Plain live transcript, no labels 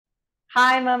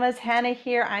Hi, mamas. Hannah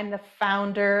here. I'm the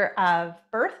founder of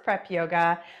Birth Prep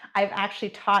Yoga. I've actually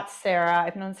taught Sara.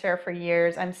 I've known Sara for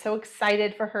years. I'm so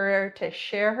excited for her to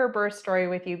share her birth story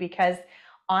with you because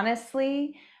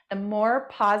honestly, the more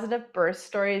positive birth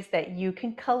stories that you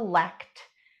can collect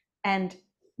and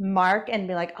mark and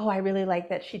be like, oh, I really like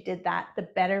that she did that, the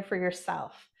better for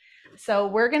yourself. So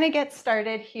we're going to get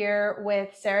started here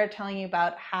with Sara telling you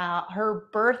about how her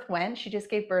birth went. She just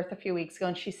gave birth a few weeks ago,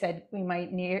 and she said we might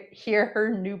hear her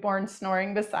newborn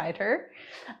snoring beside her.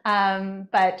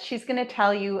 But she's going to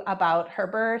tell you about her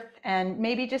birth, and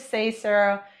maybe just say,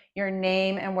 Sara, your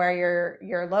name and where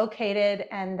you're located,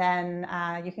 and then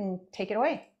you can take it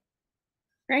away.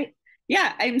 Great.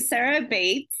 Yeah, I'm Sara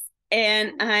Bates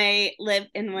and I live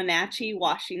in Wenatchee,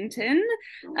 Washington.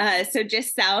 So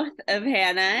just south of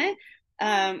Hannah,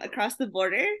 across the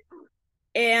border.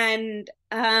 And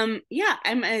yeah,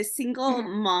 I'm a single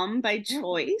mom by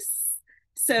choice.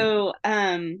 So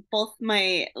both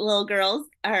my little girls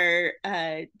are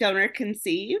donor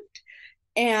conceived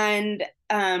and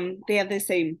they have the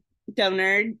same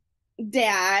donor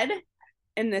dad.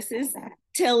 And this is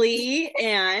Tilly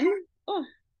and oh,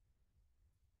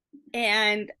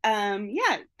 and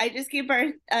yeah, I just gave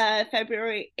birth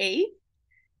February 8th.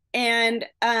 And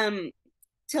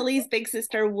Tilly's big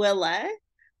sister Willa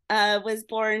was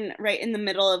born right in the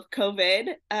middle of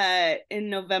COVID in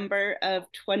November of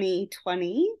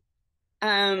 2020.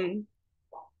 Um,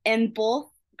 and both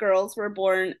girls were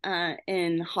born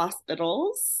in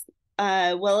hospitals.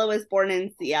 Willa was born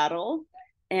in Seattle,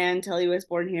 and Tilly was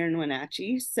born here in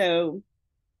Wenatchee. So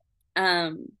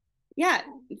um, yeah,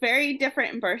 very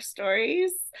different birth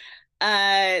stories.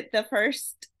 The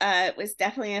first was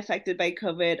definitely affected by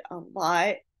COVID a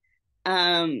lot.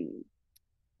 Um,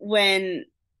 when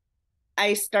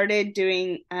I started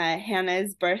doing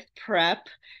Hannah's birth prep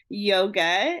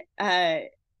yoga,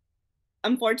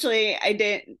 unfortunately, I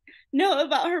didn't know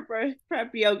about her birth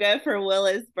prep yoga for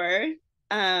Willa's birth.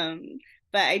 Um,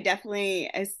 but I definitely,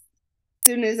 as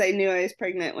soon as I knew I was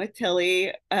pregnant with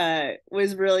Tilly,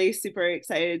 was really super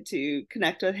excited to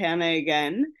connect with Hannah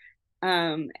again,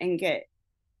 and get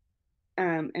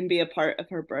and be a part of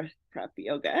her birth prep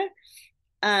yoga.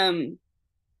 Um,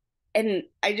 and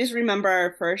I just remember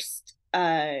our first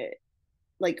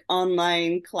like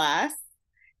online class.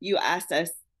 You asked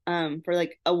us for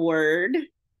like a word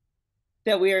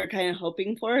that we were kind of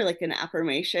hoping for, like an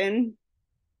affirmation.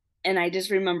 And I just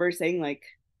remember saying like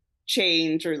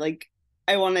change or like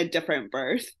I want a different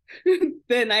birth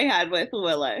than I had with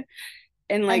Willa.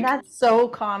 And And like, that's so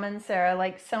common, Sara.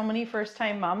 Like so many first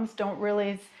time moms don't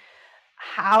realize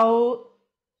how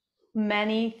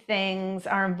many things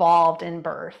are involved in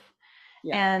birth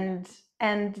yeah, and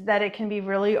and that it can be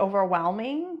really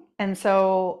overwhelming. And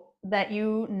so that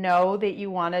you know that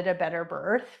you wanted a better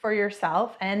birth for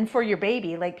yourself and for your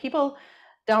baby. Like people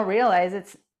don't realize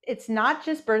it's not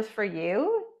just birth for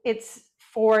you, it's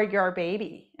for your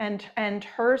baby and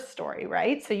her story,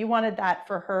 right? So you wanted that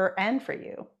for her and for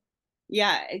you.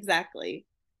 yeah, exactly.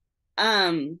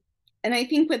 Um, and I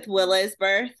think with Willa's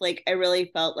birth, like I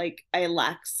really felt like I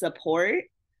lacked support.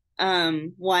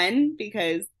 One,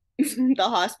 because the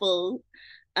hospital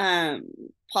um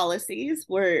policies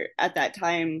were at that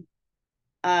time,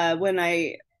 when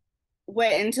I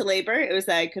went into labor, it was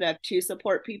that I could have two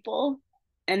support people.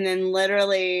 And then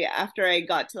literally after I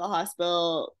got to the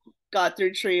hospital, got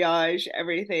through triage,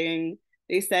 everything,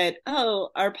 they said, oh,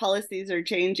 our policies are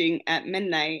changing at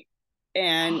midnight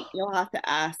and you'll have to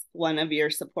ask one of your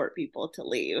support people to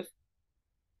leave.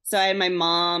 So I had my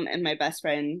mom and my best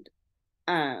friend,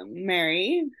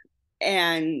 Mary,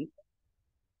 and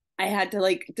I had to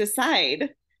like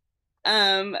decide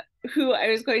um, who I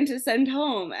was going to send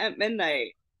home at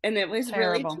midnight. And it was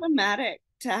really Terrible. traumatic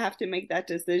to have to make that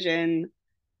decision.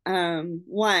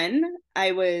 One,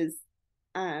 I was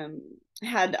um,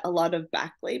 had a lot of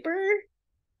back labor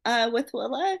with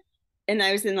Willa, and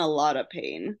I was in a lot of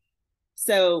pain.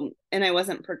 So, and I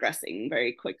wasn't progressing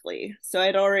very quickly. So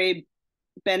I'd already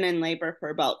been in labor for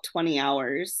about 20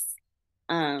 hours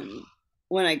um,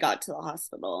 when I got to the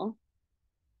hospital.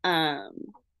 Um,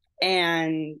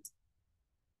 and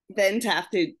then to have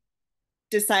to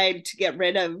decide to get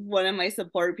rid of one of my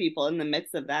support people in the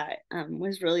midst of that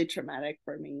was really traumatic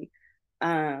for me.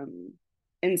 Um,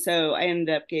 and so I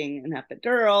ended up getting an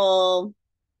epidural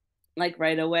like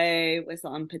right away, was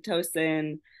on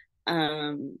Pitocin,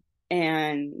 um,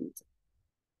 and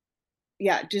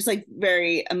yeah, just like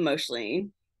very emotionally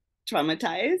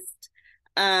traumatized.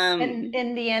 And Um,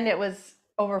 in the end, it was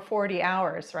over 40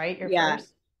 hours, right? Your yeah,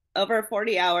 first. over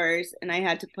 40 hours, and I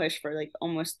had to push for like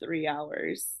almost 3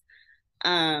 hours.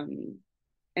 Um,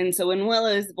 And so when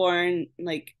Willa was born,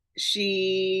 like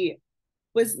she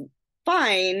was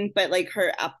fine, but like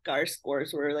her APGAR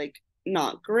scores were like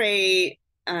not great.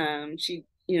 She,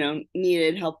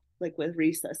 needed help like with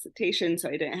resuscitation, so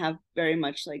I didn't have very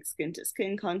much like skin to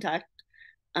skin contact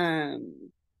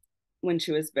um when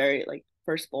she was very like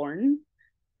first born.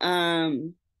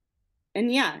 Um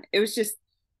and yeah, it was just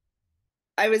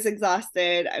I was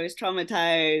exhausted, I was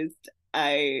traumatized.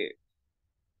 I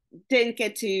didn't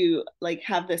get to like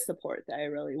have the support that I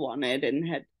really wanted and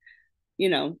had,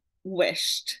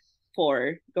 wished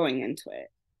for going into it.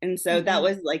 And so that Mm-hmm.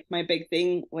 was like my big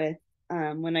thing with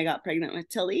when I got pregnant with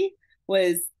Tilly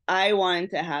was I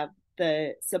wanted to have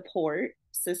the support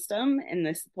system and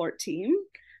the support team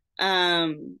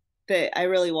that I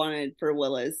really wanted for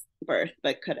Willa's birth,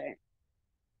 but couldn't.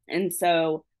 And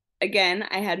so again,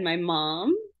 I had my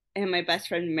mom and my best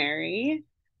friend Mary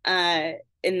uh,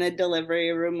 in the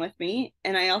delivery room with me.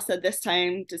 And I also this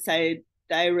time decided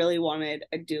that I really wanted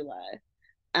a doula,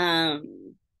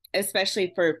 um,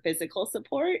 especially for physical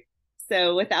support.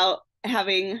 So without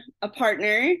having a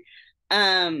partner,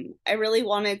 I really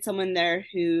wanted someone there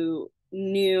who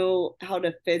knew how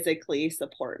to physically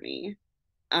support me.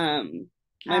 Um,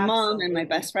 my mom and my Absolutely.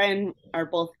 best friend are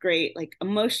both great, like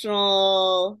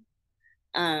emotional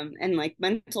and like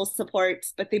mental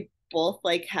supports, but they both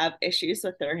like have issues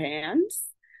with their hands.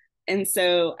 And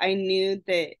so I knew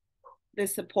that the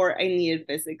support I needed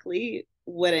physically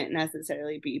wouldn't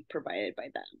necessarily be provided by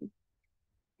them.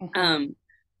 Mm-hmm. Um,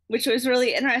 which was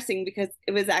really interesting because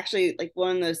it was actually like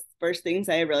one of those first things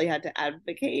I really had to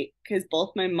advocate because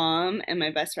both my mom and my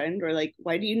best friend were like,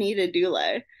 why do you need a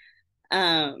doula?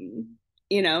 Um,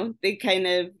 they kind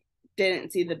of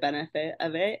didn't see the benefit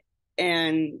of it.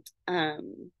 And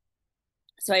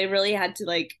so I really had to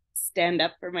like stand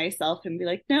up for myself and be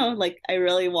like, no, like I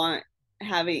really want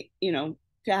having, to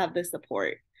have the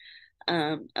support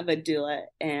of a doula.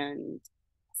 And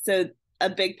so a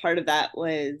big part of that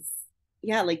was,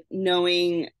 yeah, like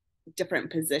knowing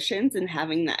different positions and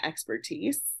having that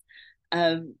expertise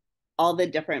of all the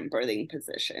different birthing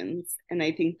positions. And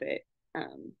I think that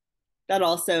that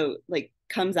also like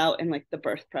comes out in like the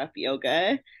birth prep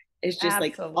yoga is just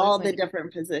like all the Absolutely.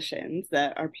 different positions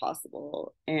that are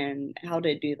possible and how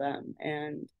to do them.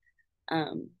 And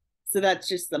um, so that's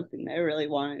just something that I really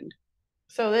wanted.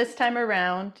 So this time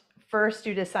around, first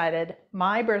you decided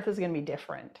my birth is going to be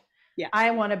different. Yeah.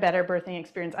 I want a better birthing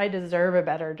experience. I deserve a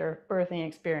better birthing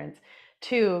experience.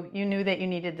 Two, you knew that you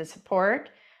needed the support.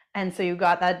 And so you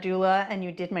got that doula and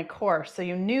you did my course. So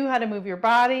you knew how to move your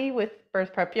body with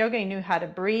birth prep yoga, you knew how to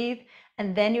breathe.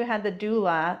 And then you had the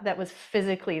doula that was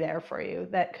physically there for you,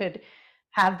 that could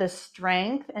have the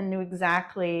strength and knew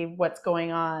exactly what's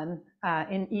going on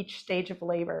in each stage of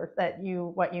labor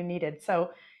what you needed.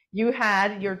 So you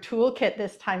had your toolkit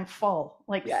this time full,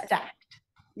 like Yes. stacked.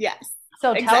 Yes.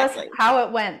 So tell us Exactly. how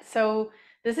it went. So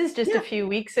this is just a Yeah. few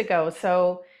weeks ago.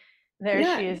 So there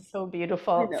Yeah. she is, so I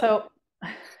beautiful. know. So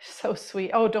so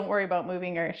sweet. Oh, don't worry about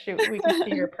moving her. We can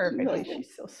see her She's perfectly. really good.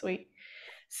 She's so sweet.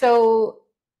 So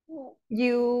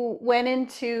you went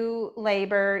into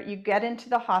labor, you get into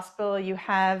the hospital, you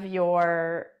have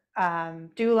your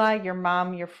doula, your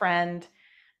mom, your friend,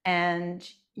 and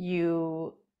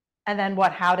you and then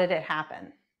what, how did it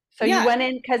happen? So you Yeah. went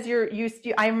in because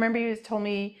I remember you told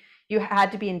me you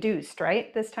had to be induced,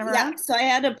 right, this time Yeah. around? So I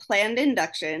had a planned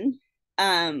induction.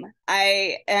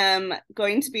 I am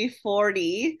going to be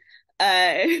 40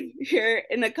 uh here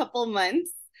in a couple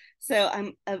months. So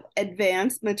I'm of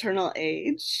advanced maternal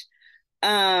age.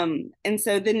 And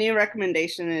so the new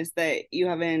recommendation is that you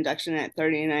have an induction at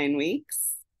 39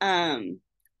 weeks. And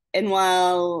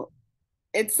while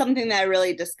it's something that I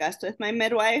really discussed with my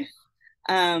midwife,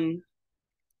 um,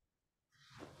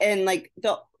 and like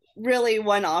the really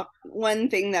one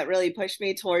thing that really pushed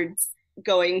me towards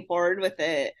going forward with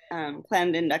the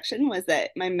planned induction was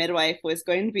that my midwife was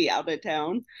going to be out of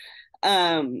town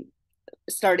um,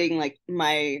 starting like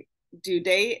my due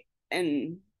date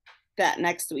and that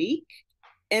next week.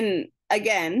 And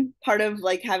again, part of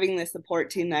like having the support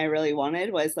team that I really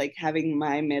wanted was like having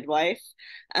my midwife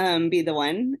be the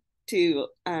one to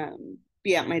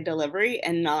be at my delivery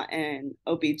and not an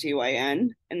OBGYN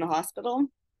in the hospital.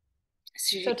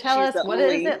 So tell She's us, the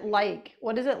only.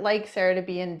 what is it like, Sarah, to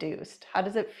be induced? How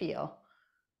does it feel?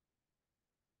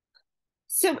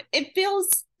 So it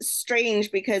feels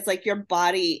strange because like your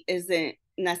body isn't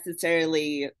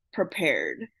necessarily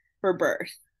prepared for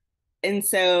birth. And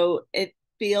so it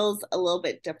feels a little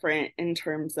bit different in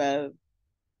terms of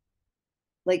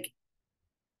like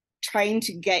trying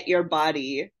to get your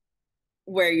body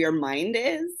where your mind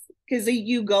is because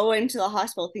you go into the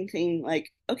hospital thinking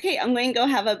like, okay, I'm going to go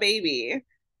have a baby,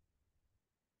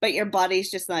 but your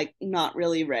body's just like not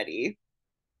really ready.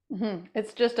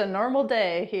 It's just a normal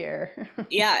day here.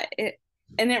 Yeah,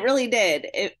 and it really did.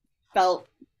 It felt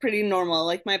pretty normal.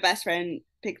 Like my best friend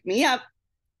picked me up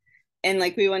and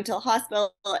like we went to the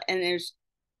hospital and there's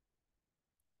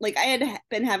like I had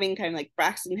been having kind of like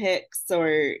Braxton Hicks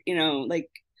or like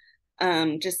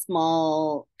just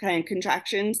small kind of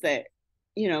contractions that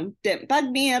didn't bug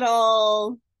me at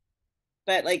all,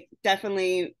 but like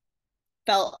definitely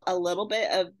felt a little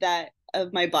bit of that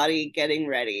of my body getting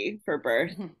ready for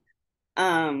birth.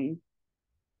 um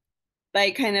but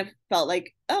I kind of felt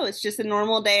like, oh, it's just a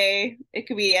normal day, it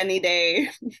could be any day.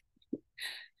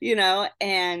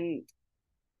 And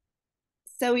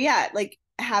so yeah, like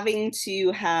having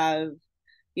to have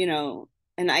you know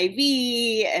an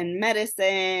IV and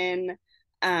medicine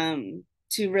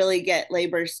to really get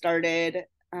labor started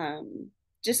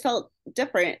just felt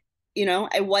different.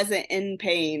 I wasn't in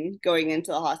pain going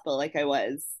into the hospital like I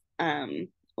was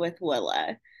with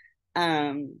Willa.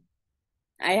 um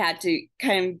I had to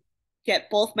kind of get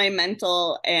both my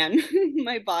mental and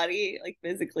my body like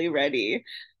physically ready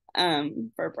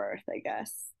for birth, I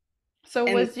guess. So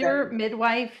And was so your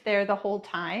midwife there the whole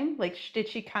time? Like, did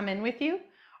she come in with you?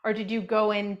 Or did you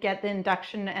go in, get the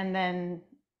induction, and then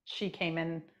she came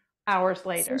in hours So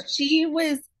later? she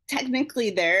was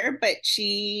technically there, but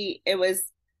it was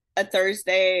a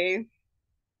Thursday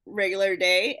regular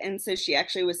day. And so she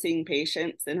actually was seeing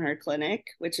patients in her clinic,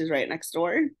 which is right next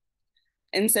door.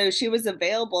 And so she was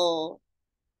available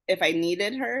if I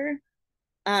needed her.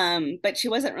 But she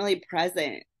wasn't really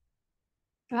present.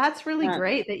 That's really Um,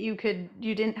 great that you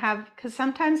didn't have, because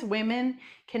sometimes women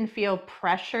can feel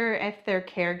pressure if their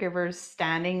caregiver's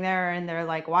standing there and they're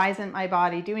like, why isn't my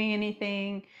body doing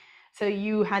anything? So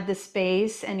you had the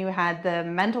space and you had the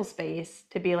mental space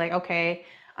to be like, okay,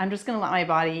 I'm just going to let my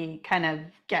body kind of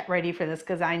get ready for this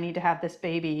because I need to have this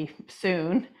baby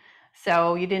soon.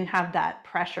 So you didn't have that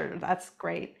pressure. That's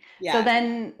great. So yeah.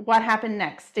 then what happened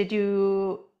next?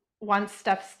 Once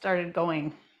stuff started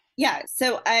going? Yeah.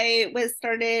 So I was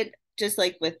started just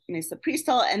like with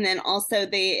misoprostol, and then also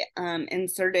they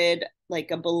inserted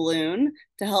like a balloon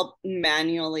to help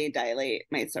manually dilate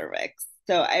my cervix.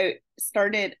 So I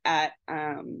started at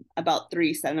about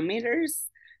 3 centimeters,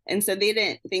 and so they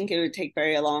didn't think it would take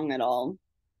very long at all.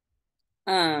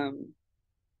 Um,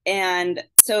 and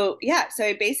so yeah, so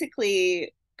I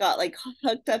basically got like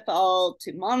hooked up all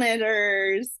to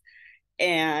monitors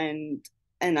and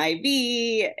an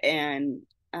IV and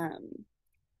um,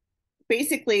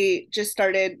 basically just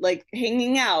started like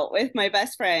hanging out with my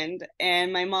best friend,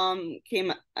 and my mom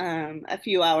came a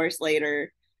few hours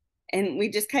later, and we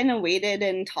just kind of waited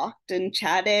and talked and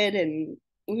chatted, and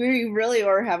we really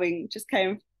were having just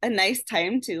kind of a nice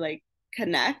time to like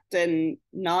connect and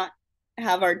not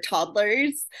have our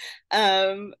toddlers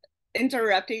um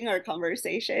interrupting our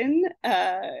conversation,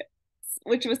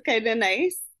 which was kind of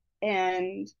nice.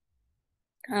 And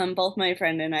both my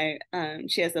friend and I,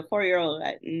 she has a 4 year old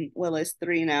and Will is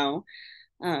 3 now.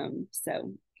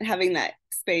 So having that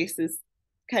space is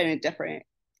kind of different.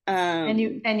 And you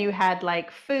Um, and you had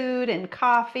like food and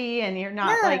coffee and you're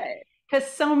not like, yeah, because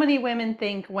so many women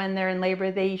think when they're in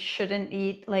labor they shouldn't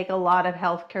eat. Like a lot of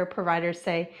healthcare providers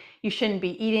say you shouldn't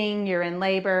be eating, you're in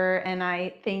labor. And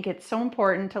I think it's so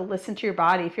important to listen to your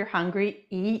body. If you're hungry,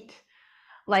 eat.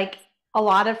 Like a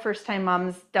lot of first time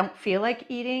moms don't feel like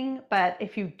eating, but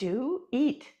if you do,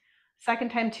 eat.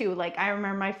 Second time too. Like I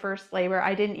remember my first labor,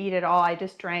 I didn't eat at all. I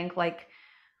just drank like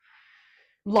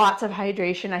lots of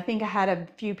hydration. I think I had a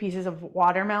few pieces of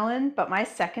watermelon, but my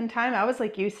second time, I was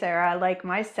like you, Sarah. Like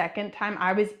my second time,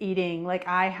 I was eating, like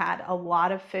I had a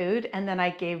lot of food and then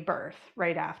I gave birth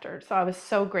right after. So I was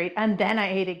so great. And then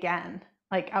I ate again.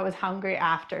 Like I was hungry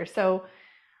after. So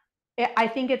I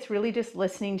think it's really just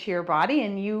listening to your body,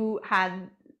 and you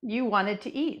wanted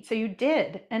to eat. So you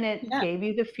did. And it yeah, gave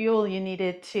you the fuel you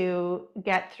needed to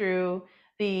get through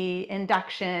the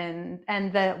induction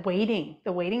and the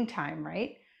waiting time,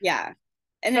 right? yeah.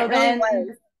 And it So really then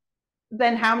was.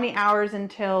 then how many hours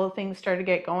until things started to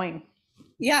get going?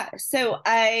 Yeah. So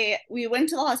we went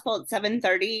to the hospital at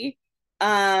 7:30.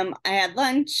 I had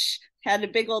lunch, had a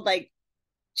big old like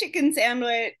chicken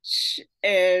sandwich,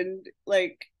 and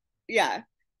like, yeah,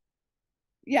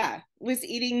 yeah, was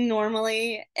eating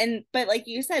normally. And but like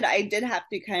you said, I did have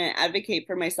to kind of advocate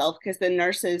for myself because the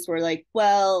nurses were like,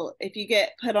 well, if you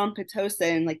get put on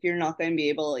pitocin, like you're not going to be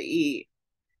able to eat.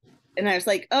 And I was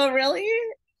like, oh really?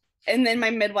 And then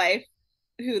my midwife,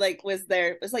 who like was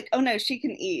there, was like, oh no, she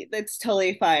can eat, that's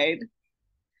totally fine,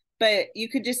 but you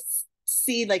could just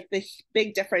see like the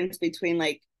big difference between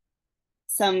like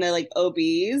some of the like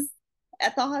OBs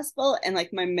at the hospital and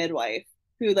like my midwife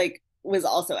who like was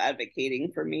also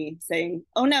advocating for me saying,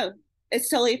 "Oh no, it's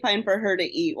totally fine for her to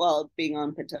eat while being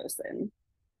on Pitocin."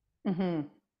 Mm-hmm.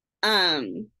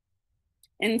 Um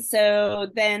and so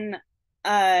then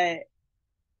uh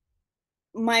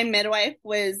my midwife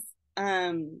was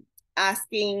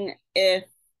asking if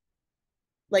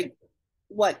like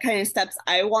what kind of steps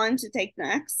I wanted to take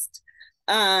next.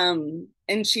 And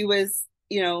she was,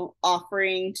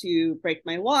 offering to break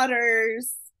my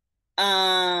waters,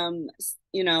 um,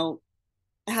 you know,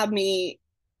 have me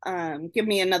give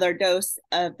me another dose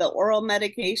of the oral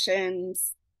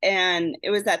medications. And it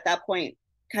was at that point,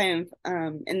 kind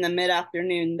of in the mid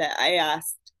afternoon, that I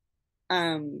asked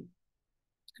um,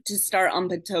 to start on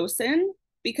Pitocin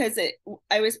because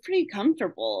I was pretty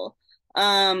comfortable.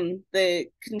 The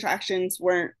contractions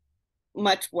weren't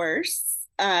much worse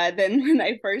than when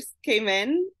I first came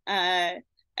in. I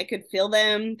could feel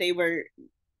them. They were,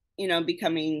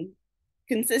 becoming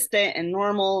consistent and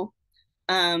normal.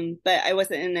 But I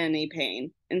wasn't in any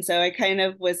pain. And so I kind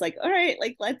of was like, all right,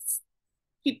 like let's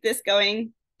keep this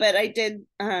going. But I did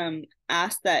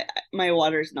ask that my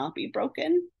waters not be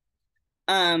broken.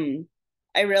 Um,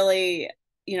 I really,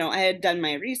 I had done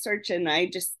my research and I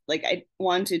just like I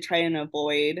wanted to try and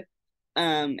avoid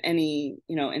any,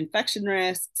 infection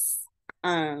risks.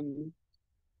 Um,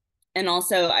 and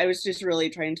also I was just really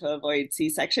trying to avoid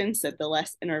C-sections, so the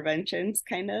less interventions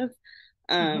kind of.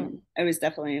 Mm-hmm. I was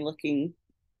definitely looking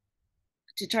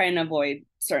to try and avoid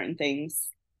certain things.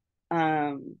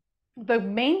 Um, The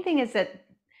main thing is that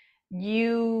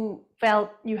you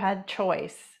felt you had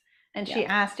choice. And yeah. she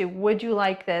asked you, would you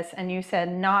like this? And you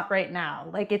said, not right now.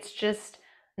 Like it's just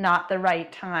not the right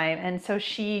time. And so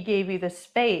she gave you the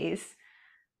space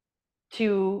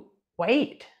to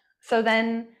wait. So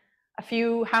then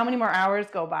how many more hours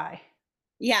go by?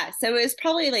 Yeah, so it was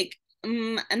probably like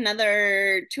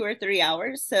another 2 or 3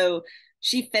 hours. So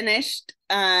she finished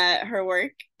her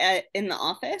work in the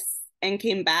office and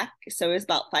came back. So it was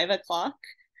about 5 o'clock.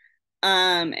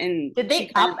 And Did she they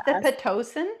kind of up the asked,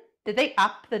 Pitocin? Did they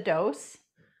up the dose?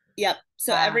 yep.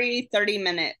 So Ah, every 30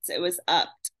 minutes it was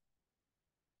upped.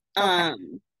 okay.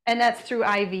 Um, And that's through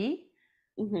IV?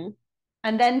 mhm.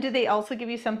 And then do they also give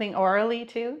you something orally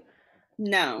too?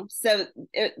 No, so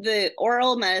the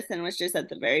oral medicine was just at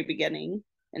the very beginning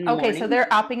in the Okay, so morning.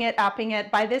 they're upping it, upping it.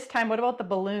 By this time, what about the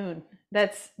balloon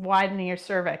that's widening your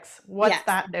cervix? What's Yes.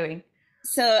 that doing?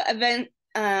 So event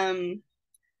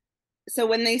so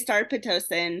when they start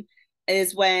Pitocin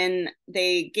is when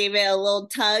they gave it a little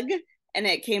tug and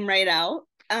it came right out.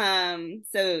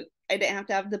 So I didn't have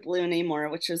to have the balloon anymore,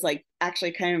 which was like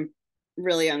actually kind of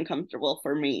really uncomfortable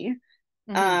for me.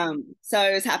 Hmm. So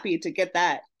I was happy to get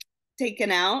that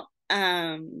taken out.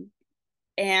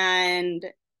 And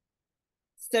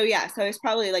so yeah, so it's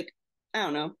probably like, I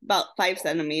don't know, about 5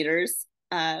 centimeters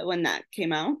when that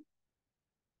came out.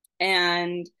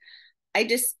 And I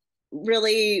just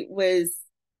really was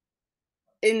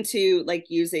into like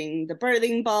using the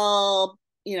birthing ball,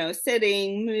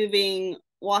 sitting, moving,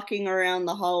 walking around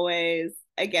the hallways.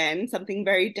 Again, something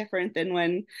very different than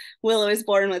when Willow was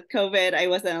born with COVID. I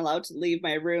wasn't allowed to leave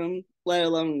my room, let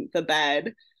alone the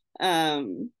bed.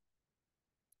 Um,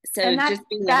 so And just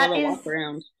being able that to is walk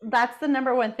around. that's the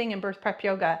number one thing in birth prep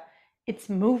yoga. It's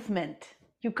movement.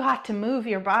 You got to move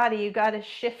your body. You got to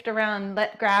shift around,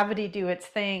 let gravity do its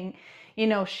thing.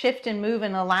 Shift and move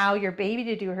and allow your baby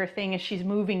to do her thing as she's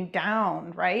moving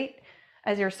down, right?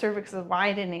 As your cervix is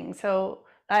widening. So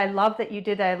I love that you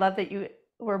did that. I love that you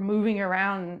were moving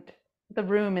around the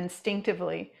room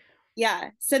instinctively.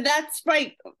 Yeah. So that's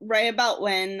right about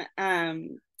when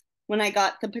I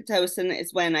got the Pitocin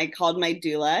is when I called my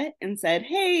doula and said,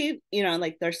 "Hey,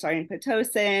 like they're starting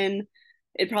Pitocin.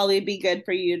 It'd probably be good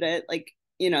for you to like,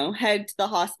 head to the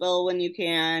hospital when you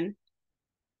can."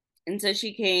 And so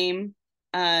she came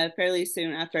fairly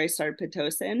soon after I started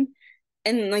Pitocin.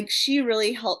 And like she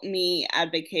really helped me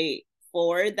advocate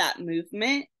for that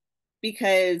movement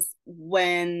because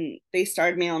when they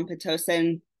started me on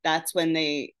Pitocin, that's when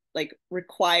they like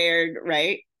required,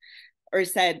 right? Or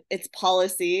said it's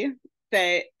policy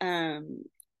that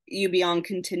you be on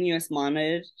continuous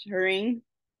monitoring.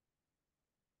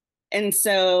 And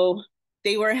so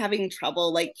they were having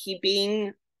trouble like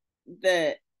keeping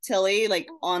the Tilly like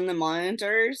on the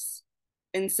monitors.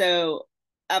 And so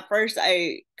at first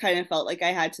I kind of felt like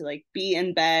I had to like be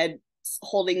in bed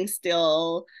holding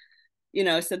still,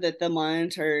 so that the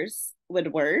monitors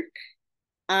would work.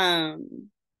 Um,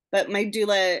 but my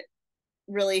doula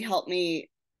really helped me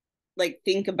like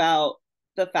think about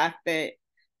the fact that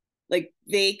like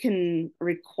they can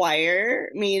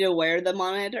require me to wear the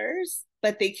monitors,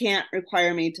 but they can't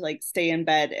require me to like stay in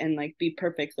bed and like be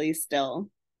perfectly still.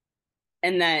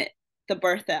 And that the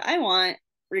birth that I want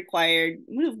required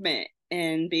movement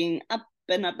and being up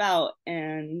and about.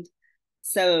 And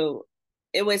so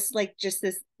it was like just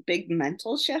this big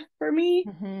mental shift for me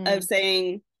of Hmm.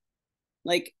 saying,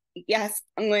 like, yes,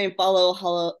 I'm going to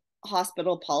follow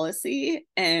hospital policy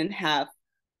and have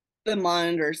the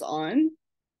monitors on,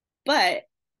 but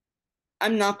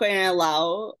I'm not going to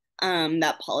allow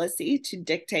that policy to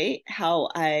dictate how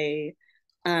I,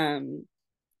 um,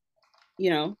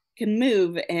 can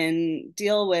move and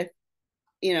deal with,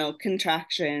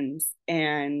 contractions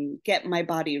and get my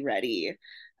body ready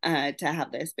to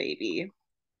have this baby.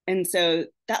 And so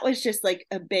that was just like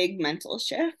a big mental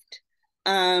shift.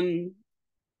 Um,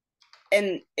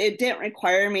 and it didn't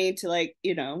require me to like,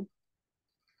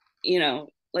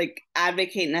 like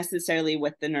advocate necessarily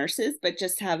with the nurses, but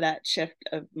just have that shift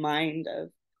of mind of,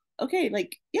 okay,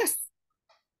 like, yes,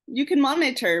 you can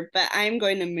monitor, but I'm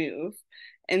going to move.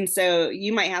 And so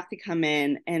you might have to come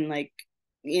in and like,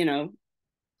 you know,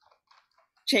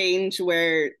 change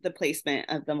where the placement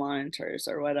of the monitors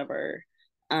or whatever.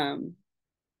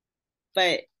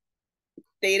 But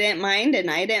they didn't mind and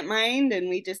I didn't mind. And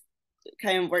we just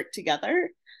kind of worked together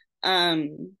to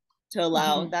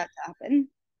allow Hmm. that to happen.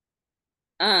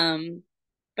 Um,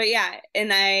 but yeah,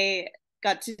 and I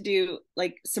got to do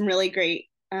like some really great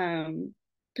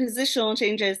positional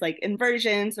changes, like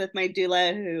inversions with my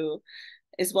doula who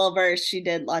is well versed. She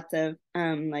did lots of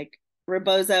like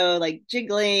rebozo, like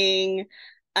jiggling,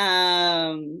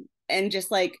 and just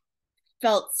like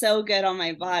felt so good on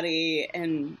my body.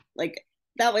 And like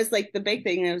that was like the big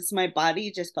thing is my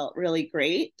body just felt really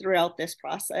great throughout this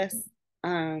process.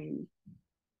 Um,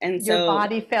 and Your so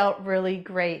body felt really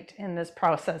great in this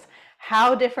process.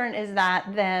 How different is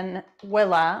that than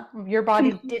Willa? Your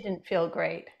body com- didn't feel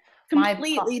great. My,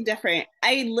 completely different.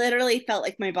 I literally felt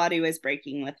like my body was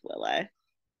breaking with Willa.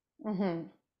 mm-hmm,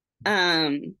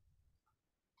 Um,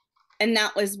 and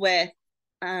that was with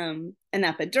an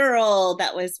epidural,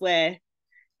 that was with,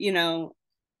 you know,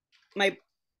 my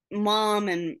mom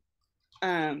and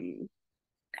um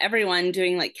everyone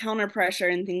doing like counter pressure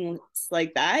and things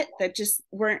like that just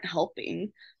weren't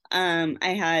helping.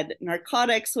 I had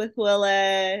narcotics with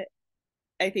Willa,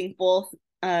 I think both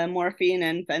morphine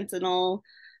and fentanyl,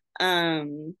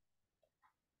 um,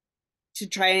 to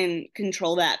try and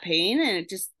control that pain, and it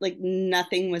just like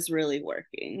nothing was really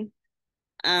working.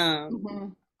 Um, mm-hmm,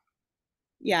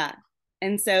 yeah.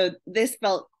 And so this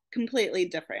felt completely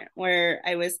different where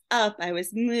I was up, I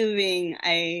was moving,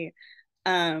 I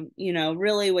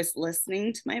really was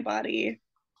listening to my body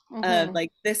of mm-hmm.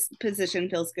 like this position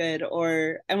feels good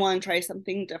or I want to try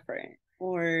something different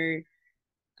or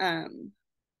um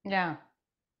Yeah.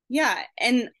 yeah.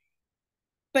 And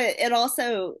but it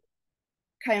also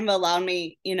kind of allowed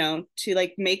me, to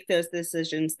like make those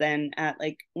decisions then at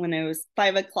like when it was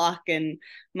 5 o'clock and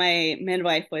my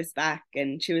midwife was back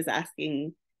and she was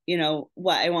asking,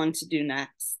 what I want to do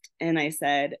next. And I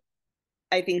said,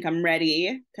 I think I'm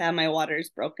ready to have my waters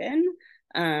broken.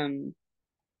 Um,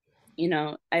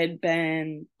 I had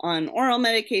been on oral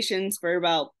medications for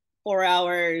about 4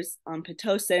 hours, on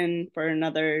Pitocin for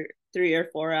another 3 or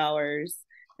 4 hours,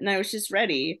 and I was just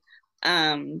ready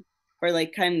for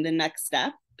like kind of the next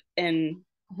step and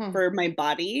Mm-hmm. for my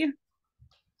body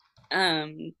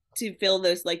to feel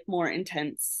those like more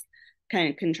intense kind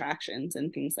of contractions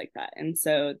and things like that. And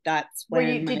so that's Were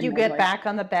you, when my did you get midwife, back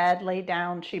on the bed, lay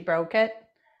down, she broke it?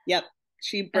 yep,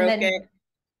 she And broke it, then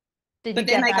did you but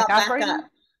then get I back got up back right up.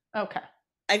 away? Okay.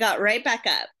 I got right back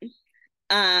up.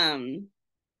 Um,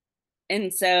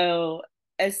 And so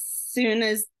as soon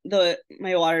as the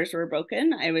my waters were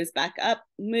broken, I was back up,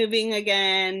 moving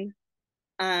again,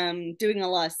 doing a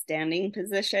lot of standing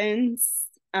positions.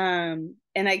 And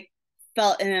I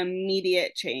felt an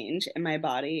immediate change in my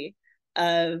body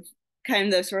of kind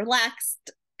of those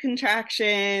relaxed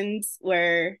contractions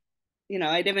where,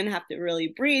 I didn't have to really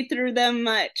breathe through them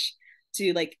much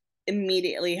to like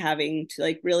immediately having to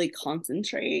like really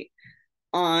concentrate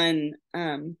on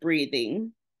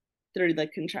breathing through the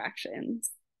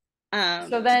contractions. So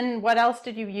Um, then what else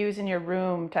did you use in your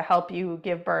room to help you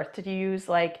give birth? Did you use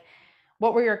like,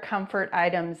 what were your comfort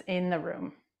items in the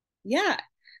room? yeah.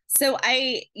 So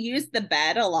I used the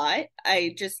bed a lot.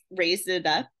 I just raised it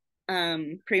up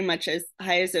pretty much as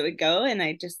high as it would go. And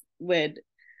I just would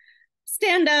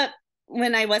stand up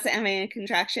when I wasn't having a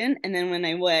contraction. And then when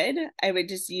I would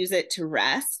just use it to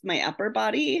rest my upper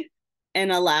body.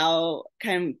 and allow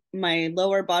kind of my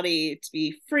lower body to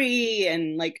be free.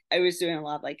 And like I was doing a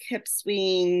lot of like hip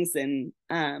swings and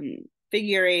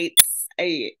figure eights.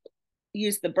 I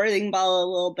used the birthing ball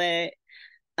a little bit.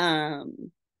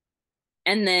 Um,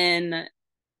 and then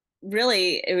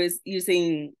really it was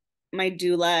using my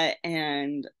doula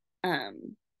and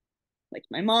like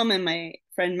my mom and my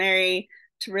friend Mary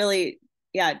to really,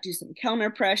 yeah, do some counter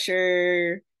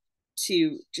pressure,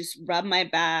 to just rub my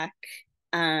back.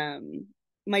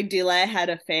 My doula had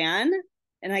a fan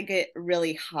and I get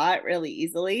really hot really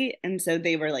easily. And so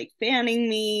they were like fanning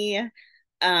me.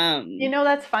 You Um, know,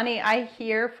 that's funny. I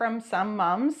hear from some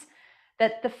moms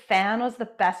that the fan was the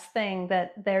best thing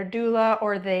that their doula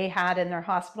or they had in their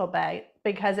hospital bag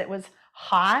because it was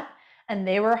hot and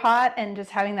they were hot, and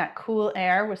just having that cool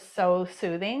air was so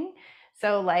soothing.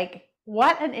 So, like,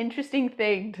 what an interesting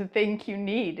thing to think you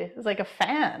need. It's like a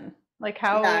fan. Like,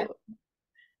 yeah, how,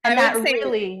 I and would that say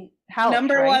really helped,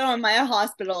 number one right? on my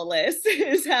hospital list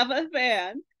is have a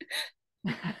fan.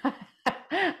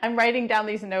 I'm writing down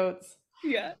these notes.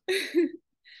 Yeah.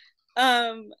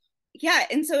 um, yeah,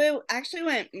 and so it actually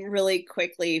went really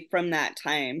quickly from that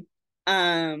time.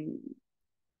 Um,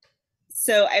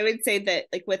 so I would say that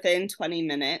like within 20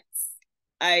 minutes,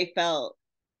 I felt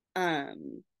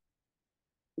um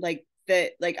like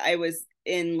that like I was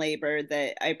in labor,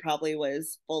 that I probably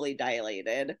was fully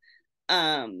dilated.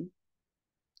 Um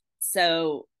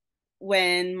so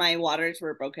when my waters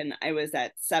were broken, I was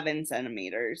at 7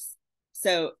 centimeters.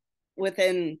 So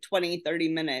within 20-30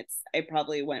 minutes, I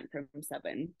probably went from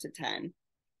 7 to 10,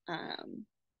 um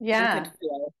and could Yeah.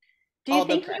 feel Do you all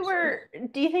the think you pressure. were,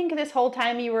 do you think this whole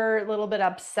time you were a little bit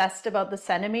obsessed about the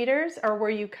centimeters, or were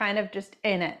you kind of just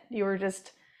in it? You were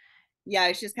just, Yeah, I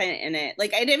was just kind of in it.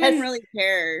 Like I didn't even because, really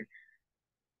care.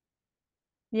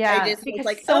 I yeah, just was because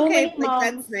like, okay, like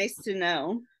that's nice to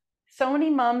know. so many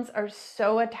moms are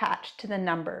so attached to the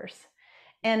numbers.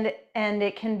 And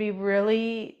it can be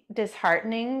really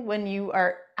disheartening when you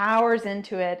are hours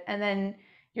into it and then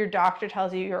your doctor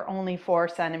tells you you're only 4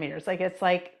 centimeters. Like, it's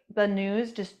like the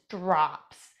news just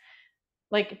drops,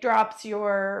 like drops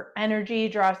your energy,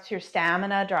 drops your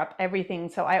stamina, drop everything.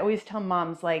 So I always tell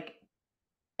moms, like,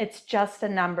 it's just a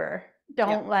number.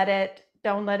 Yeah,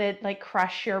 Don't let it like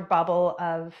crush your bubble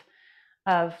of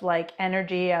like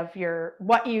energy, of your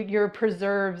what you your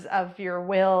preserves of your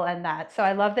will and that. So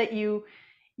I love that you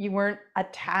weren't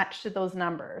attached to those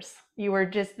numbers. You were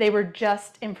just, they were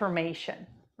just information,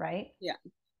 right? yeah.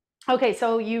 Okay,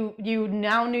 so you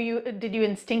now knew, you did you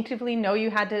instinctively know you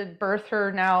had to birth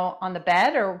her now on the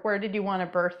bed, or where did you want to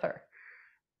birth her?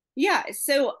 Yeah,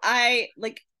 so I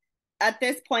like at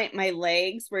this point my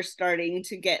legs were starting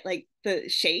to get like the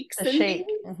shakes The and things. shake.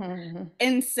 Mm-hmm.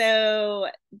 And so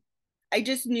I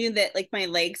just knew that like my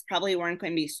legs probably weren't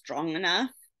going to be strong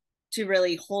enough to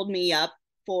really hold me up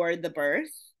for the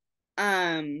birth.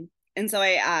 And so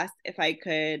I asked if I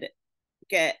could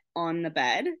get on the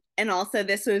bed. And also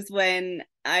this was when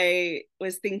I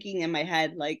was thinking in my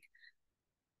head like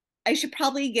I should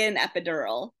probably get an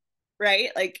epidural, right?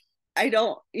 Like I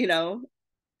don't,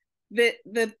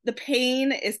 the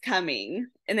pain is coming,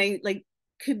 and I like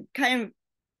could kind of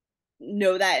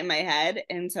know that in my head.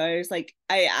 And so I was like,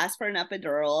 I asked for an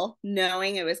epidural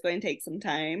knowing it was going to take some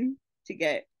time to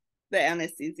get the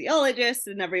anesthesiologist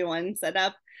and everyone set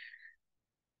up.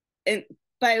 And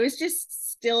but I was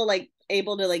just still like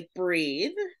able to like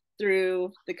breathe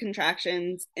through the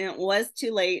contractions, and it was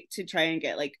too late to try and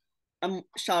get like a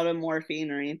shot of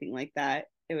morphine or anything like that.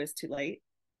 It was too late.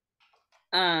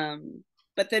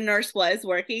 But the nurse was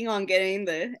working on getting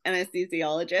the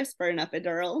anesthesiologist for an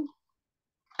epidural.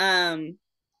 Um,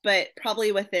 but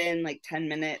probably within like 10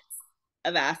 minutes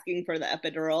of asking for the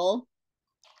epidural,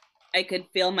 I could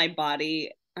feel my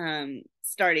body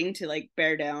starting to like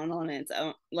bear down on its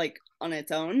own,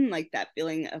 like that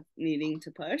feeling of needing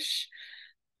to push.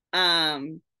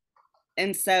 Um,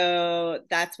 and so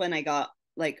that's when I got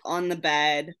like on the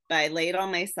bed, but I laid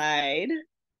on my side.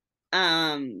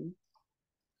 Um,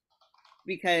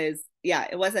 because yeah,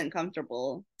 it wasn't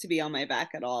comfortable to be on my back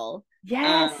at all.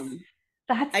 Yes, Um,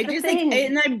 that's I the just like, thing.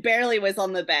 and I barely was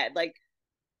on the bed. Like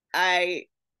I,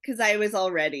 because I was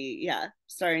already, yeah,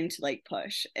 starting to like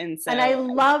push. And And I so,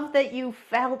 love that you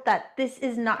felt that this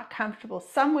is not comfortable.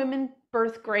 Some women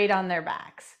birth great on their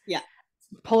backs, yeah,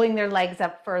 pulling their legs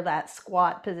up for that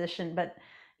squat position, but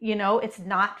it's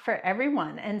not for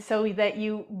everyone. And so that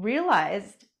you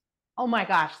realized, oh my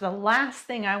gosh, the last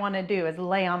thing I want to do is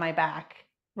lay on my back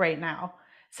right now.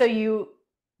 So you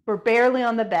were barely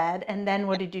on the bed, and then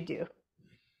what yeah, did you do?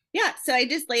 yeah. So I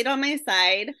just laid on my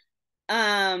side.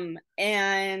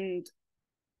 And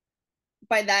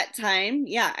by that time,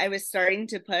 yeah, I was starting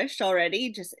to push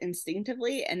already just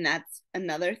instinctively. And that's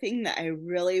another thing that I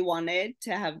really wanted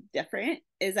to have different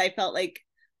is I felt like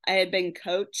I had been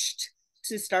coached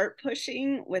to start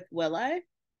pushing with Willa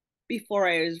before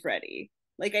I was ready.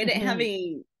 Like I didn't have Mhm.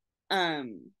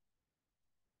 any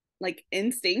like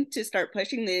instinct to start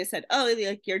pushing. They just said, oh,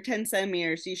 like you're 10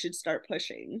 centimeters, you should start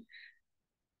pushing.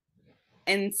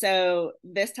 And so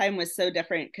this time was so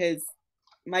different because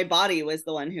my body was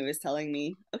the one who was telling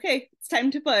me, okay, it's time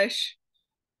to push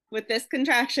with this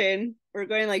contraction. We're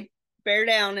going like bear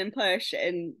down and push.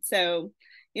 And so,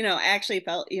 I actually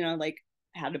felt, like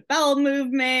I had a bowel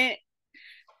movement.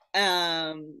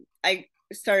 I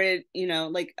started,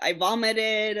 like I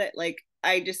vomited, like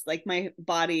I just like my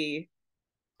body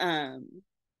um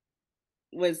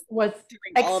was Was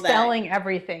doing all that, expelling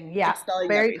everything. Yeah, expelling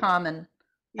very everything. common.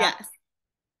 Yeah. Yes.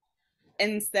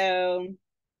 And so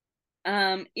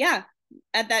yeah,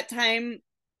 at that time,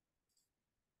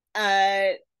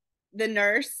 uh the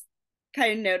nurse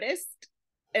kind of noticed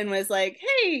and was like,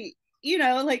 hey,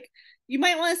 like you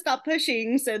might want to stop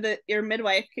pushing so that your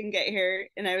midwife can get here.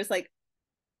 And I was like,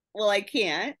 well, I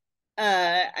can't.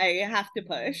 I have to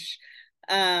push.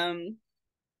 Um,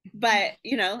 but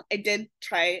I did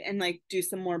try and like do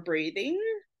some more breathing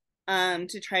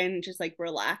to try and just like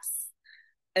relax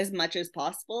as much as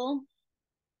possible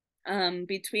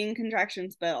between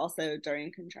contractions, but also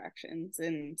during contractions.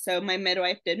 And so my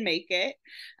midwife did make it.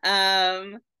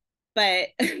 But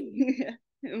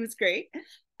it was great.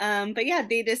 But yeah,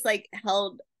 they just like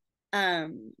held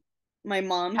um my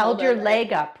mom held Held our your leg.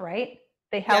 leg up, right?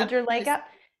 They held Yep. your leg Just up?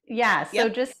 Yeah. So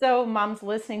yep. just so mom's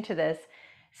listening to this,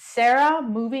 Sarah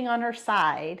moving on her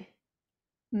side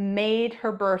made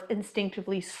her birth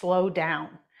instinctively slow down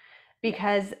Yep.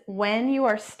 because when you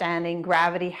are standing,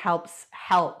 gravity helps.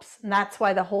 And that's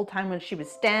why the whole time when she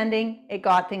was standing, it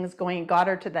got things going, got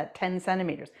her to that 10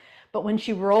 centimeters. But when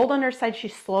she rolled on her side, she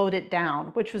slowed it down,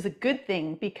 which was a good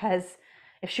thing because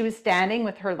if she was standing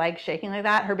with her legs shaking like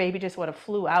that, her baby just would have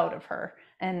flew out of her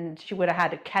and she would have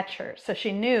had to catch her. So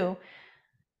she knew,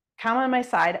 come on my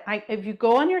side. If you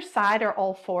go on your side or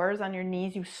all fours on your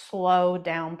knees, you slow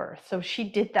down birth. So she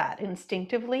did that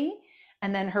instinctively.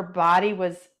 And then her body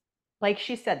was, like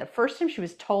she said, the first time she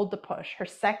was told to push. Her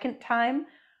second time,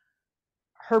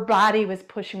 her body was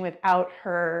pushing without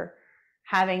her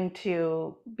having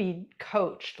to be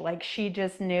coached. Like she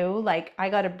just knew, like, I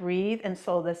got to breathe and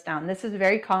slow this down. This is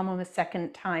very common with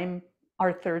second time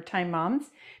or third time moms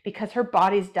because her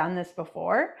body's done this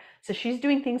before. So she's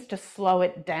doing things to slow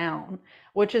it down,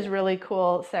 which is Yep. really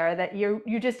cool, Sarah, that you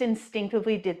just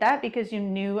instinctively did that because you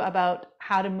knew about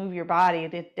how to move your body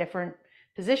to different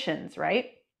positions,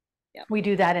 right? Yep. We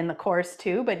do that in the course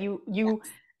too, but you Yes.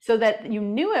 so that you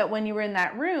knew it when you were in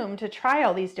that room to try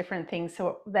all these different things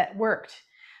so that worked.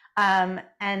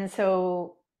 And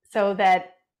so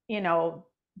that,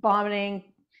 vomiting,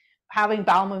 having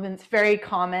bowel movements, very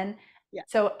common. Yeah.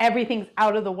 So everything's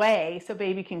out of the way so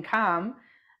baby can come.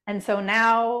 And so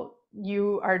now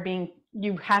you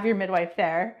have your midwife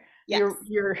there. Yes.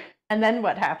 And then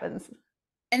what happens?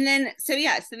 And then so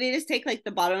yeah, so they just take like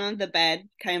the bottom of the bed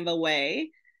kind of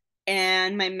away,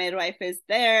 and my midwife is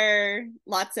there.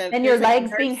 Lots of And your there's like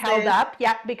legs being held nurses. up,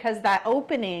 yeah, because that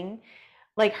opening,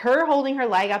 like her holding her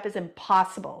leg up is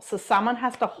impossible. So someone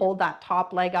has to Yep. hold that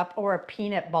top leg up, or a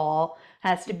peanut ball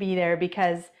has to be there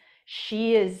because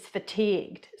she is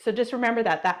fatigued. So just remember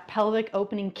that that pelvic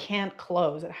opening can't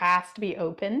close. It has to be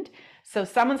opened. So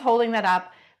someone's holding that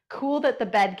up. Cool that the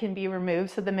bed can be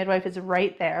removed. So the midwife is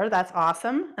right there. That's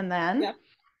awesome. And then Yep.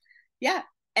 Yeah.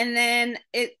 And then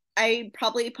I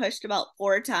probably pushed about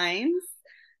 4 times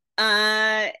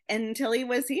until he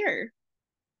was here.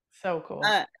 so cool.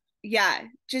 Uh yeah,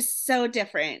 just so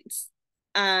different.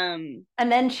 Um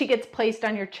And then she gets placed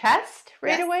on your chest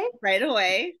right yes, away. right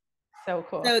away. So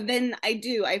cool. So then I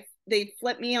they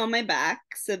flip me on my back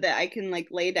so that I can like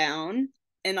lay down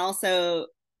and also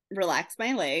relax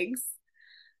my legs.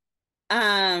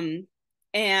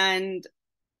 And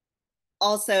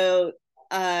also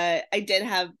I did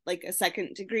have like a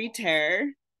second-degree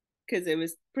tear because it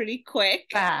was pretty quick.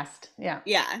 Fast. Yeah.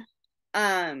 Yeah.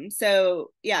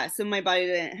 So yeah, so my body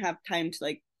didn't have time to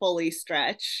like fully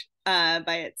stretch by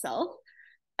itself.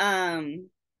 Um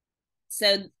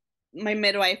so my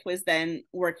midwife was then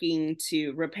working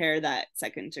to repair that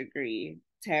second-degree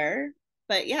tear.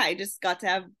 But yeah, I just got to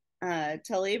have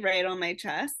Tilly right on my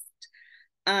chest.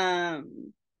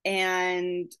 Um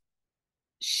and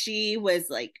she was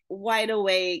like wide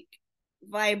awake,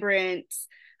 vibrant.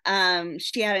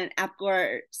 She had an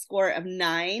APGAR score of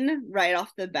 9 right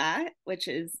off the bat, which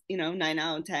is 9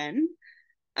 out of 10.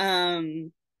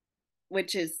 Um,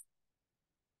 which is,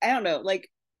 I don't know, like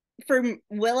for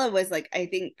Willa was like, I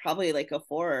think probably like a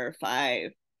 4 or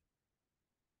 5.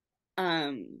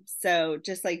 So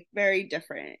just like very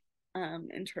different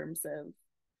in terms of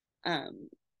um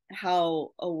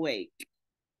how awake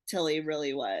Tilly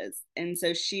really was. And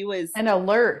so she was, And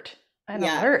alert, and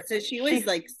yeah, alert. so she was She,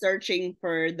 like searching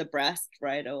for the breast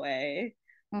right away.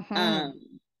 mm-hmm. Um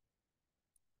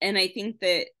and I think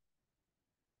that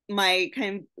my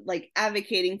kind of like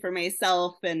advocating for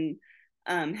myself and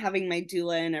having my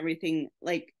doula and everything,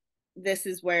 like this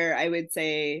is where I would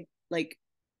say like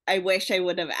I wish I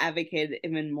would have advocated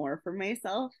even more for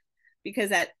myself,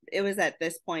 because it was at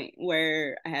this point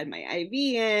where I had my IV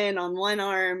in on one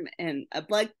arm and a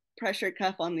blood pressure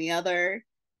cuff on the other,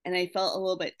 and I felt a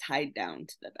little bit tied down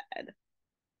to the bed.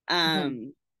 Mm-hmm.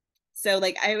 So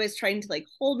like I was trying to like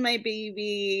hold my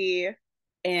baby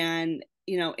and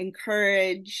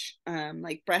encourage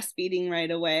like breastfeeding right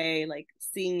away, like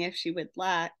seeing if she would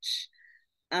latch.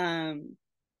 um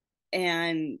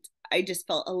and I just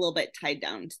felt a little bit tied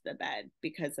down to the bed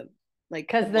because of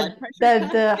like the Because blood the pressure the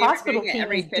cuff. the They were hospital doing it team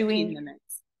every is 15 doing,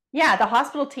 minutes yeah, the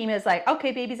hospital team is like,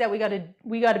 okay, babies, that we got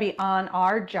to be on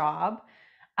our job,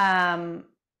 um,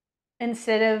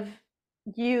 instead of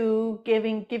you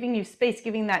giving you space,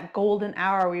 giving that golden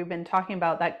hour we've been talking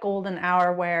about, that golden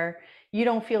hour where you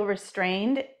don't feel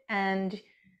restrained, and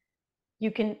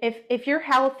you can, if you're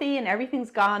healthy and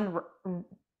everything's gone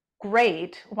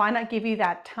great, why not give you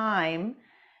that time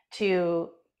to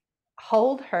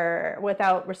hold her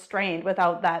without restraint,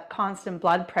 without that constant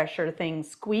blood pressure thing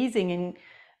squeezing and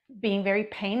being very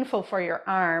painful for your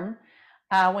arm,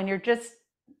 when you're just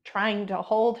trying to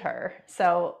hold her.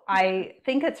 So yeah I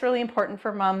think it's really important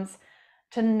for moms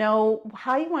to know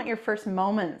how you want your first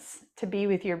moments to be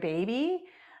with your baby,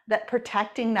 that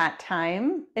protecting that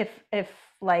time, if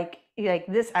like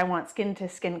this, I want skin to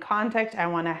skin contact, I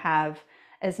want to have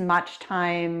as much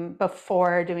time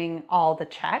before doing all the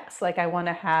checks. Like I want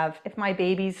to have, if my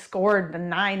baby's scored a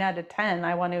 9 out of 10,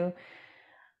 I want to,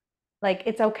 like,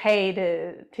 it's okay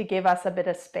to give us a bit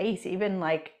of space, even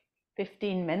like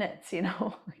 15 minutes,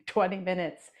 like 20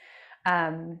 minutes.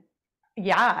 um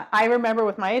yeah, I remember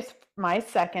with my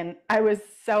second, I was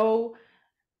so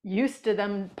used to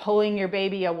them pulling your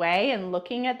baby away and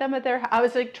looking at them I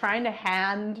was like trying to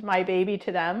hand my baby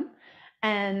to them,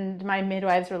 and my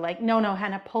midwives were like, no, no,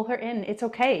 Hannah, pull her in, it's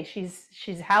okay,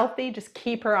 she's healthy, just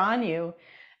keep her on you.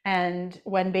 And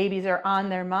when babies are on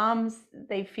their moms,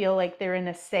 they feel like they're in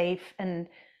a safe and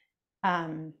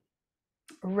um,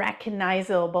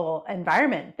 recognizable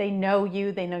environment. They know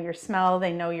you, they know your smell,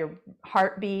 they know your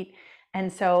heartbeat.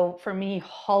 And so for me,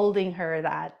 holding her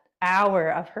that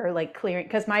hour of her like clearing,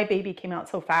 because my baby came out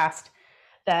so fast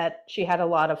that she had a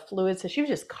lot of fluid. So she was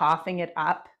just coughing it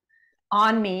up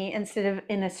on me instead of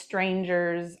in a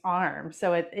stranger's arm.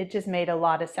 So it just made a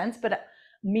lot of sense. But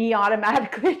me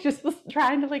automatically just was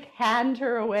trying to like hand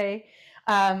her away,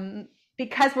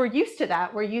 because we're used to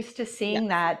that. We're used to yeah seeing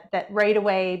that right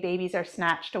away babies are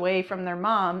snatched away from their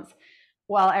moms,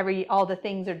 while all the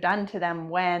things are done to them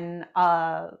when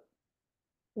a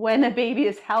baby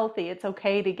is healthy. It's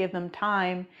okay to give them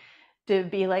time to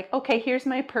be like, okay, here's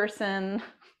my person,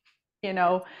 you yeah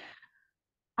know,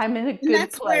 I'm in a And good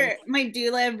that's place. where my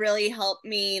doula really helped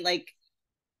me, like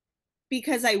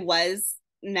because I was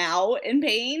now in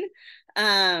pain,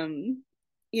 um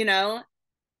you know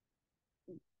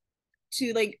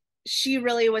to like she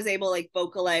really was able to like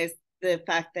vocalize the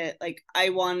fact that like I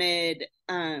wanted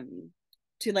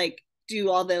to like do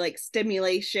all the like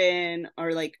stimulation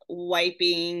or like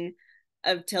wiping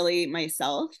of Tilly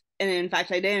myself. And in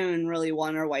fact, I didn't even really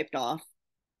want her wiped off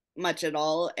much at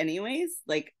all anyways.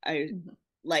 Like I Mhm.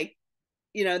 like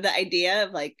the idea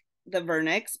of like the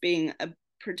vernix being a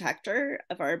protector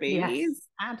of our Yes, babies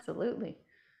absolutely.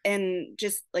 and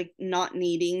just like not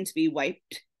needing to be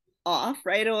wiped off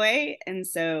right away. And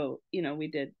so, we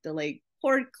did the like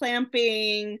cord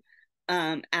clamping,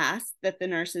 asked that the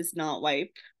nurses not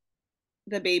wipe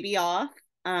the baby off.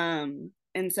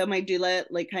 And so my doula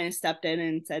like kind of stepped in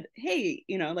and said, hey,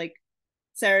 like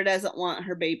Sara doesn't want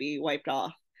her baby wiped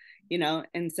off,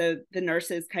 and so the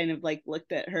nurses kind of like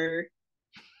looked at her,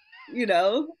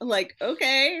 like,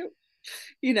 okay,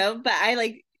 but I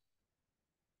like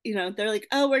they're like,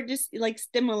 oh, we're just like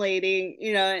stimulating,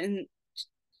 and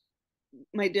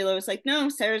my doula was like, no,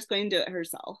 Sara's going to do it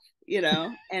herself,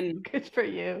 and Good for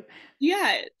you.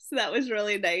 yeah, so that was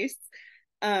really nice,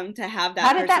 to have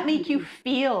How that did person that make you who,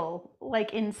 feel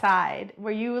like inside?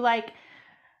 Were you like,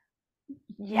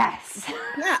 yes?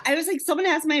 yeah, I was like, someone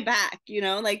has my back,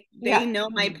 like they Yeah. know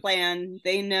my plan,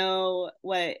 they know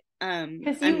what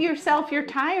Because you I'm yourself, you're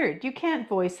tired. You can't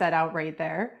voice that out right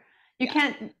there. You yeah,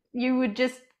 can't, you would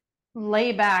just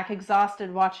lay back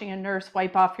exhausted watching a nurse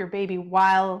wipe off your baby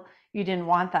while you didn't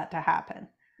want that to happen.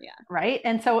 yeah, Right.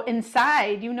 And so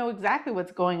inside, you know exactly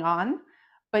what's going on,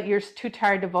 but you're too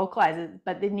tired to vocalize it.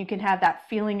 But then you can have that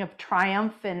feeling of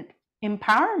triumphant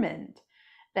empowerment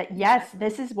that, yes,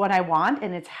 this exactly. is what I want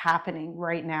and it's happening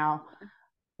right now.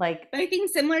 Like, But I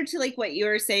think similar to like what you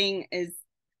were saying is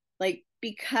like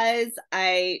because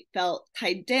I felt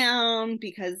tied down,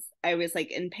 because I was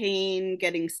like in pain,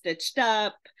 getting stitched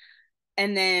up,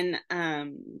 and then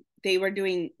they were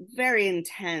doing very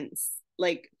intense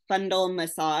like fundal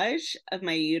massage of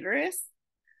my uterus.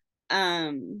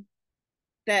 Um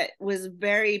that was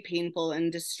very painful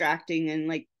and distracting and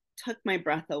like took my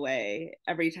breath away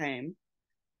every time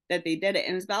that they did it.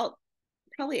 And it was about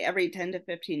probably every 10 to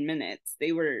 15 minutes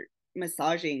they were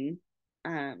massaging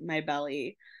my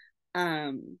belly.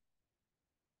 Um,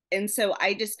 and so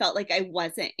I just felt like I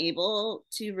wasn't able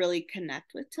to really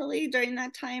connect with Tilly during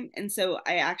that time. And so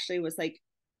I actually was like,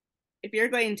 if you're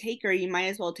going to take her, you might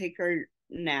as well take her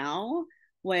now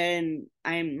when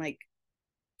I'm like,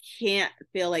 can't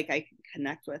feel like I can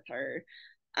connect with her.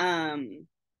 Um,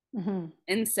 mhm.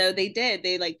 and so they did.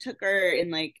 They like took her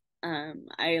and like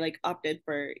I like opted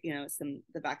for some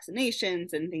the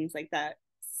vaccinations and things like that,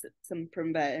 some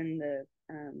Prumba and the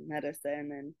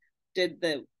medicine, and did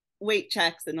the weight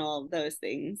checks and all of those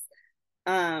things.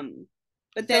 Um,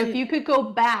 but So if then you could go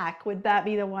back, would that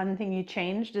be the one thing you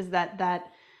changed? Is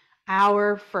that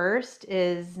hour first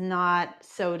is not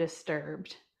so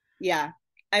disturbed? yeah,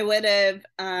 I would have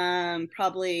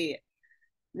probably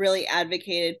really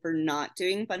advocated for not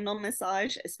doing fundal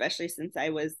massage, especially since I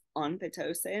was on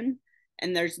Pitocin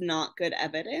and there's not good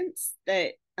evidence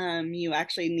that you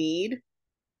actually need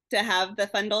to have the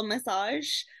fundal massage.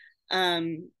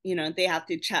 They have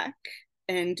to check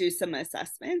and do some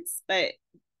assessments, but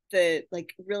the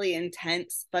like really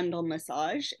intense fundal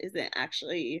massage isn't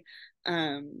actually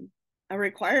um, a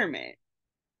requirement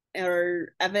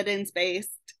or evidence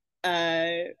based,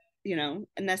 a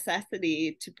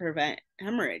necessity to prevent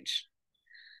hemorrhage.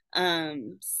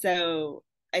 So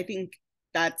I think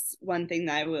that's one thing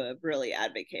that I would have really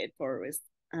advocated for was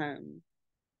um,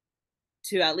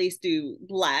 to at least do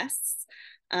less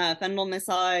fundal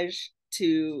massage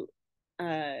to,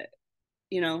 uh,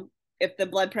 you know, if the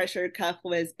blood pressure cuff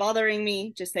was bothering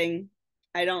me, just saying,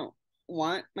 I don't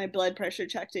want my blood pressure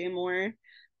checked anymore.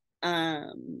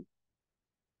 Um,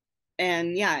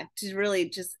 and yeah, to really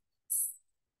just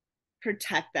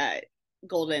protect that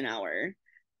golden hour.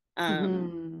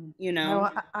 Um, Hmm. you know,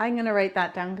 I'm going to write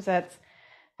that down because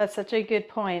that's such a good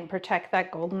point. Protect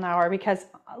that golden hour because,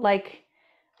 like,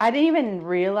 I didn't even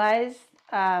realize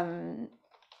um,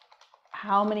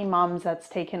 how many moms that's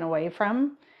taken away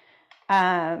from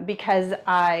because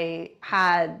I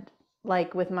had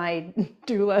like with my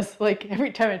doulas, like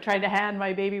every time I tried to hand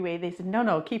my baby away, they said, no,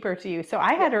 no, keep her to you. So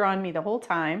I yeah, had her on me the whole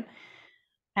time.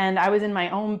 And I was in my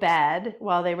own bed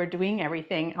while they were doing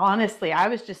everything. Honestly, I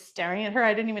was just staring at her.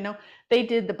 I didn't even know they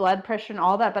did the blood pressure and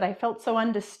all that, but I felt so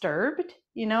undisturbed,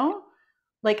 you know?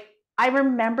 Like I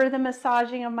remember the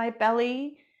massaging of my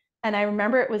belly and I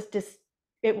remember it was just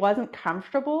it wasn't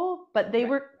comfortable, but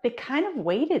right. they kind of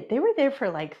waited. They were there for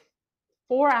like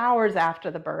 4 hours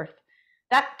after the birth.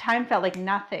 That time felt like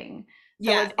nothing.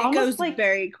 So Yeah, it's it almost goes like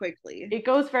very quickly. it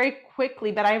goes very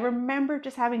quickly, but I remember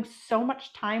just having so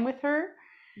much time with her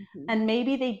Mm-hmm. and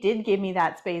maybe they did give me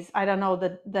that space. I don't know.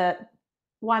 The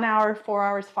 1 hour, 4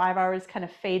 hours, 5 hours kind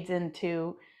of fades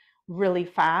into really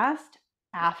fast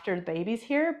after the baby's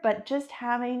here, but just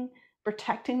having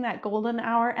protecting that golden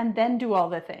hour and then do all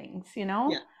the things,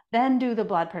 Yeah, then do the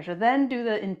blood pressure, then do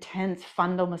the intense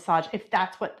fundal massage if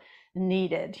that's what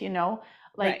needed,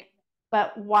 right. like,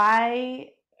 but why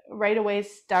right away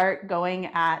start going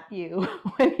at you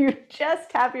when you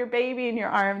just have your baby in your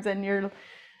arms and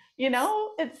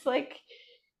it's like,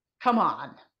 come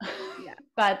on. Yeah,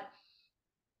 But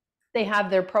they have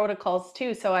their protocols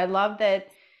too. So I love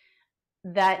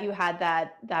that you had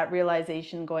that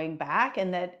realization going back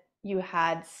and that you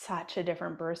had such a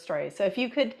different birth story. So if you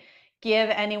could give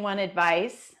anyone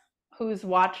advice who's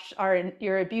watched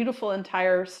your beautiful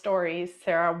entire stories,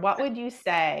 Sarah, what would you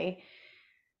say?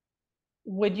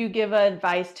 Would you give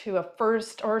advice to a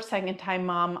first or second time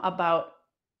mom about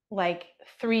like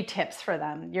 3 tips for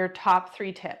them, your top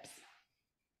 3 tips?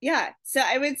 yeah. So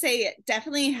I would say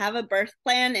definitely have a birth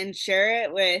plan and share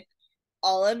it with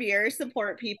all of your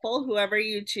support people, whoever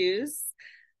you choose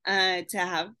to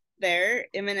have there,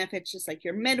 even if it's just like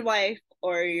your midwife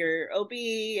or your OB,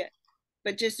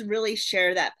 but just really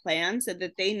share that plan so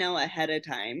that they know ahead of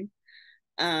time.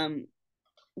 um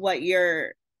what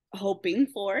you're hoping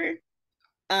for.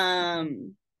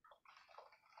 Um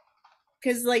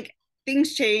because like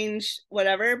things change,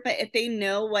 whatever, but if they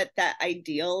know what that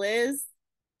ideal is,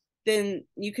 then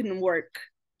you can work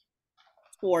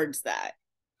towards that,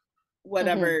 Mm-hmm.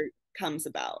 whatever comes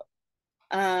about.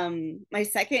 My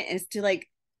second is to like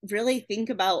really think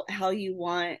about how you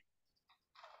want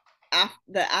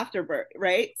the afterbirth,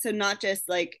 right? So not just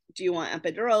like, do you want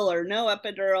epidural or no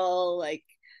epidural, like,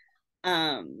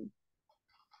 um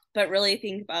but really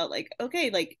think about like, okay,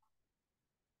 like,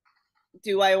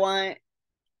 do I want,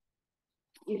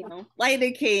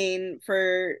 lidocaine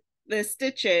for the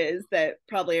stitches that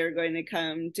probably are going to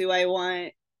come? Do I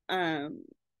want,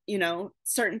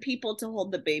 certain people to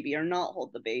hold the baby or not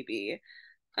hold the baby?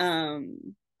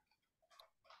 um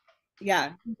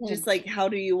yeah, Mm-hmm. just like, how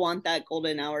do you want that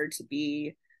golden hour to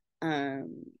be?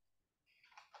 um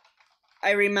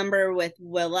I remember with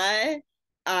Willa,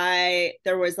 I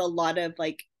there was a lot of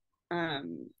like,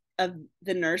 of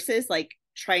the nurses like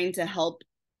trying to help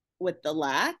with the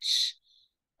latch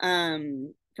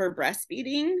for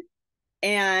breastfeeding,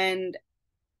 and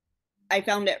I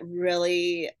found it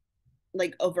really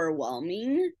like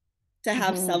overwhelming to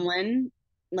have Mm-hmm. someone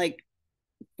like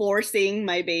forcing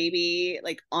my baby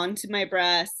like onto my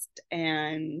breast,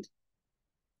 and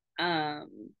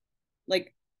um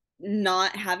like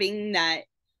not having that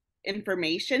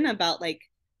information about like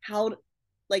how,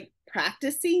 like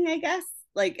practicing, I guess,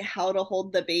 like how to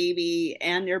hold the baby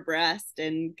and your breast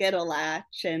and get a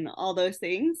latch and all those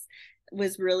things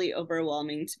was really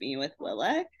overwhelming to me with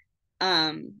Willa.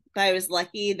 But I was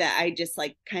lucky that I just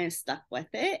like kind of stuck with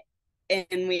it,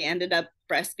 and we ended up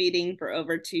breastfeeding for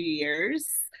over 2 years,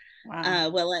 Wow.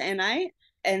 Willa and I.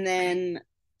 And then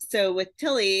so with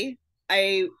Tilly,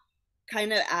 I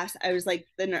kind of asked, I was like,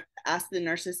 asked the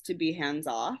nurses to be hands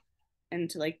off and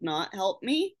to like not help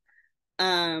me.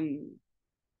 Um,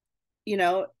 you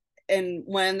know, and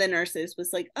one of the nurses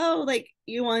was like, "Oh, like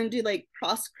you want to do like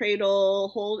cross cradle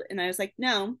hold?" And I was like,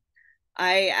 "No,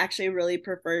 I actually really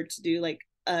prefer to do like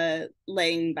a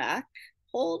laying back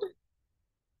hold,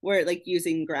 where like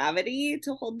using gravity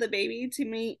to hold the baby to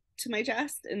my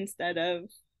chest instead of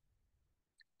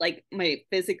like my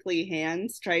physically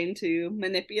hands trying to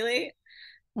manipulate."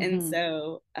 And Mm-hmm.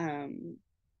 so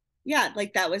yeah,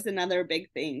 like that was another big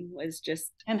thing, was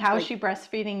just And how is like, she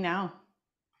breastfeeding now?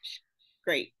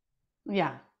 great.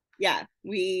 Yeah. Yeah,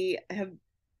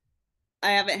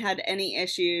 I haven't had any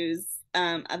issues,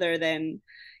 other than,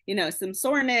 some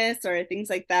soreness or things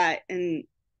like that. And,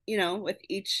 with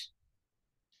each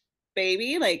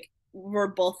baby, like we're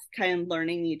both kind of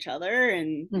learning each other,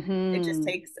 and it just Mm-hmm.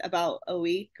 takes about a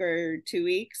week or 2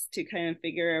 weeks to kind of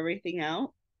figure everything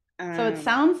out. So it Um,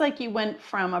 sounds like you went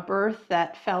from a birth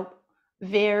that felt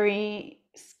very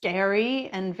scary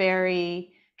and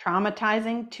very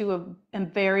traumatizing to a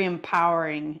very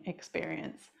empowering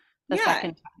experience the yeah.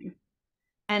 second time.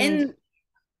 And And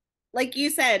like you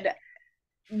said,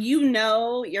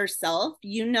 yourself,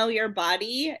 your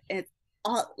body. It's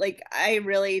all like, I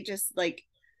really just like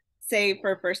say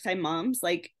for first time moms,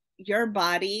 like your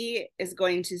body is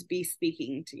going to be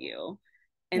speaking to you,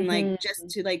 and like mhm. just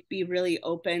to like be really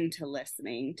open to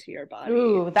listening to your body.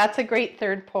 Ooh, that's a great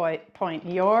third point.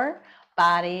 Your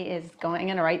body is going, I'm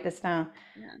going to write this down,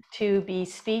 Yeah. to be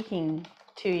speaking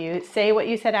to you. Say what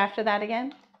you said after that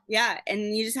again. Yeah,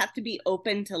 and you just have to be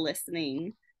open to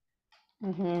listening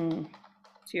Hmm.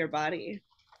 to your body.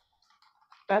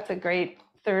 That's a great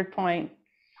third point.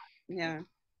 Yeah.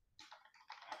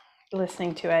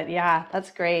 Listening to it. Yeah,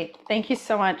 that's great. Thank you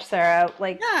so much, Sarah.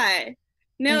 Like, Yeah.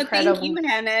 No, thank you, incredible.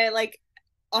 Hannah. Like,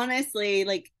 honestly,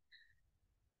 like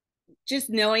just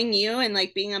knowing you and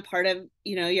like being a part of,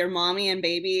 your mommy and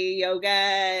baby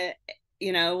yoga,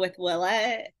 with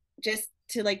Willa, just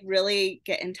to like really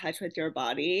get in touch with your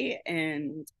body.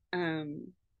 And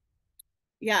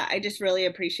yeah, I just really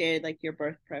appreciated like your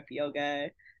birth prep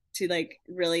yoga to like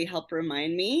really help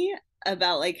remind me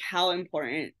about like how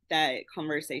important that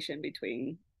conversation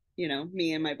between,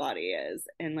 me and my body is,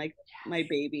 and like my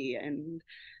baby, and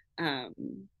um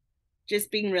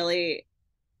just being really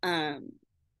um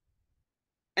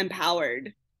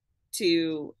empowered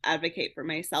to advocate for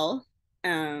myself,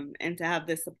 and to have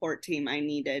the support team I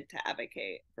needed to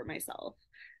advocate for myself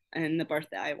and the birth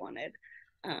that I wanted.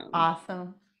 Um,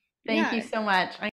 Awesome. Thank you yeah. so much.